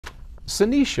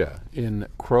Siniša in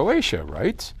Croatia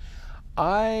writes,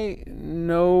 I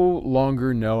no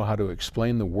longer know how to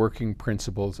explain the working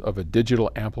principles of a digital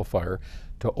amplifier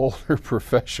to older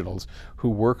professionals who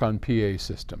work on PA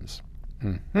systems.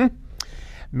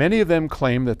 Many of them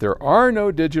claim that there are no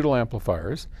digital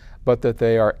amplifiers, but that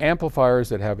they are amplifiers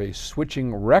that have a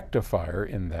switching rectifier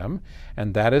in them,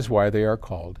 and that is why they are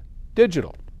called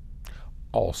digital.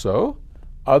 Also,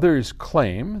 others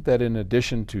claim that in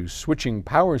addition to switching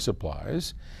power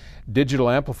supplies, digital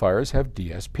amplifiers have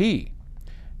DSP,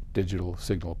 digital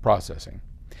signal processing,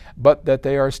 but that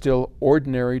they are still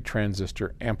ordinary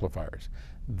transistor amplifiers.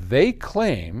 They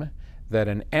claim that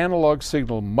an analog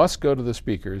signal must go to the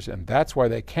speakers, and that's why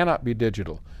they cannot be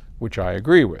digital, which I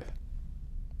agree with.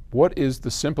 What is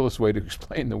the simplest way to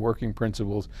explain the working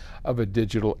principles of a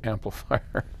digital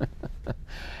amplifier?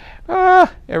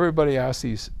 Everybody asks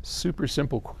these super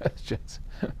simple questions.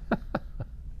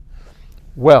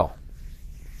 Well,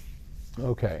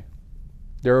 okay,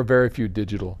 there are very few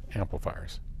digital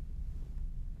amplifiers,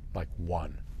 like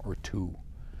one or two.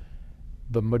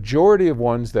 The majority of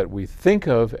ones that we think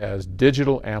of as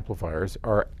digital amplifiers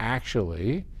are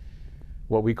actually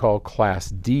what we call Class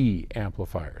D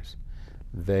amplifiers.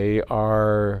 They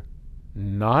are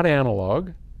not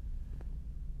analog,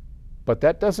 but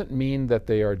that doesn't mean that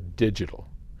they are digital.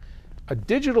 A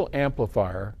digital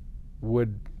amplifier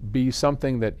would be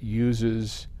something that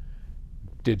uses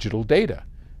digital data,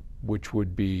 which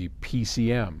would be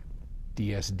PCM,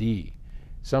 DSD,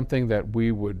 something that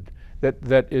we would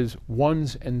that is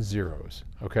ones and zeros,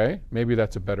 okay? Maybe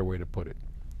that's a better way to put it.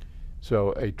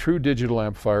 So a true digital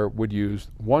amplifier would use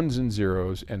ones and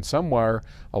zeros, and somewhere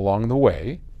along the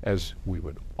way, as we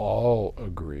would all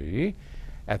agree,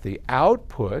 at the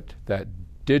output, that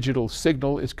digital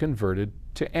signal is converted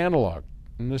to analog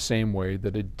in the same way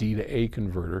that a D to A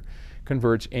converter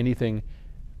converts anything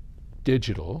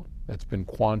digital that's been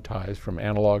quantized from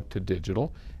analog to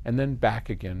digital and then back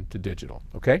again to digital,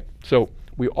 okay? So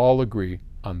we all agree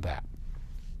on that.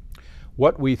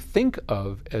 What we think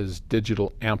of as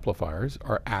digital amplifiers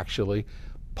are actually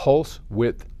pulse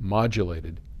width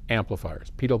modulated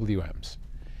amplifiers, PWMs.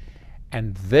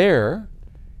 And there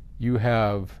you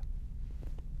have,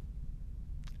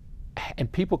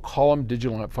 and people call them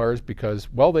digital amplifiers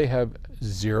because, well, they have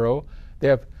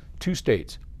two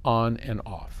states, on and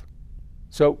off.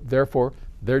 So therefore,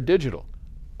 they're digital.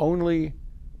 Only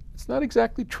it's not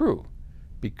exactly true,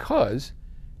 because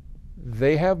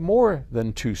they have more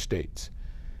than two states.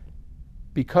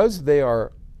 Because they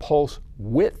are pulse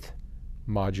width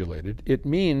modulated, it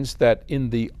means that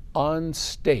in the on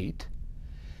state,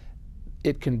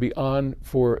 it can be on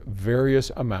for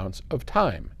various amounts of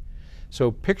time. So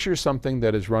picture something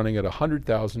that is running at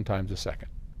 100,000 times a second,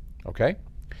 okay?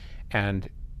 And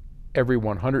every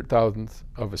 100,000th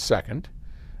of a second,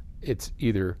 it's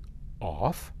either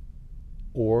off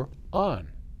or on.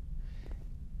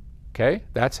 Okay,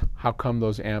 that's how come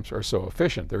those amps are so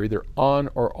efficient. They're either on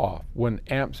or off. When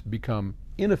amps become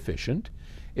inefficient,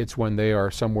 it's when they are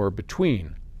somewhere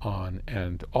between on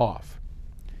and off.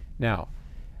 Now,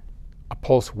 a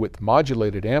pulse width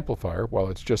modulated amplifier, while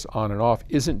it's just on and off,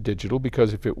 isn't digital,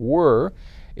 because if it were,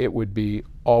 it would be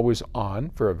always on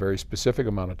for a very specific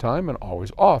amount of time and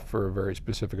always off for a very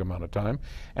specific amount of time.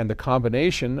 And the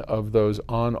combination of those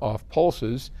on-off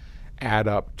pulses add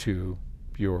up to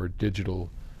your digital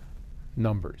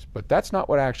numbers. But that's not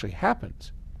what actually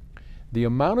happens. The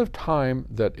amount of time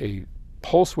that a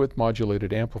pulse width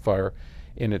modulated amplifier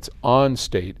in its on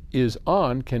state is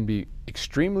on can be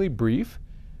extremely brief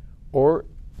or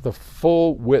the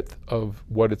full width of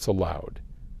what it's allowed.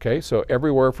 Okay, so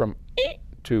everywhere from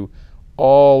to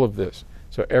all of this.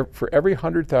 So for every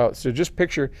 100,000, so just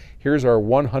picture, here's our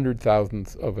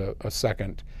 100,000th of a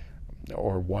second,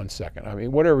 or 1 second. I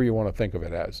mean, whatever you want to think of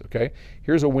it as, okay?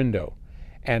 Here's a window.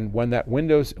 And when that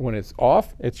window's, when it's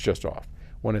off, it's just off.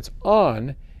 When it's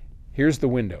on, here's the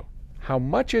window. How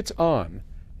much it's on,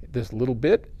 this little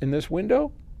bit in this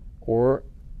window or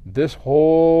this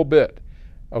whole bit,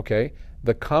 okay?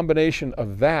 The combination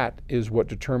of that is what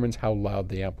determines how loud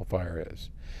the amplifier is.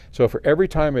 So for every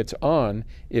time it's on,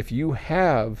 if you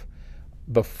have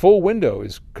the full window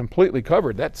is completely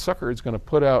covered, that sucker is going to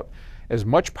put out as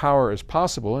much power as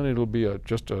possible, and it'll be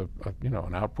just an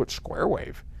output square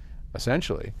wave,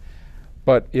 essentially.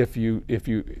 But if you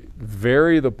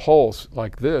vary the pulse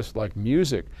like this, like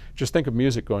music, just think of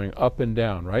music going up and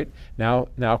down, right?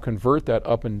 Now convert that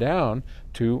up and down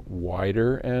to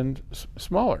wider and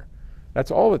smaller.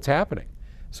 That's all that's happening.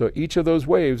 So each of those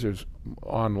waves is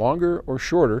on longer or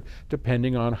shorter,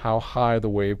 depending on how high the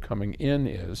wave coming in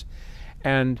is.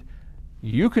 And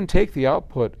you can take the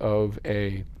output of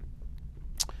a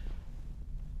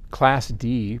Class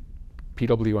D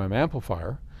PWM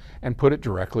amplifier and put it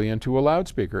directly into a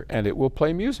loudspeaker, and it will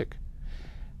play music.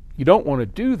 You don't want to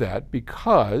do that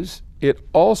because it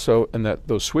also, and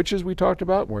those switches we talked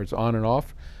about where it's on and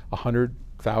off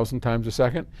 100,000 times a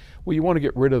second, well, you want to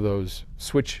get rid of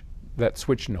that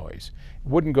switch noise. It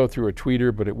wouldn't go through a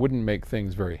tweeter, but it wouldn't make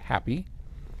things very happy.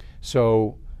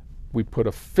 So we put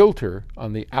a filter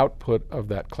on the output of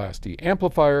that Class D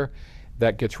amplifier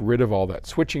that gets rid of all that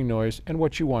switching noise, and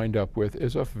what you wind up with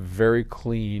is a very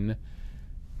clean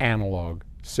analog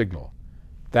signal.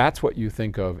 That's what you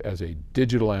think of as a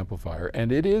digital amplifier,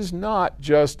 and it is not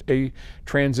just a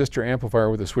transistor amplifier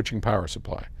with a switching power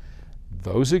supply.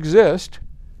 Those exist,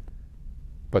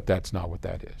 but that's not what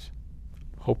that is.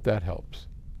 Hope that helps.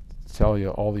 Tell you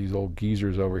all these old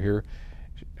geezers over here,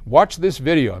 watch this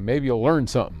video and maybe you'll learn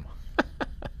something.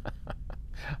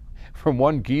 From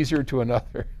one geezer to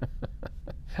another.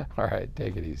 All right,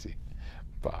 take it easy.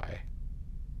 Bye.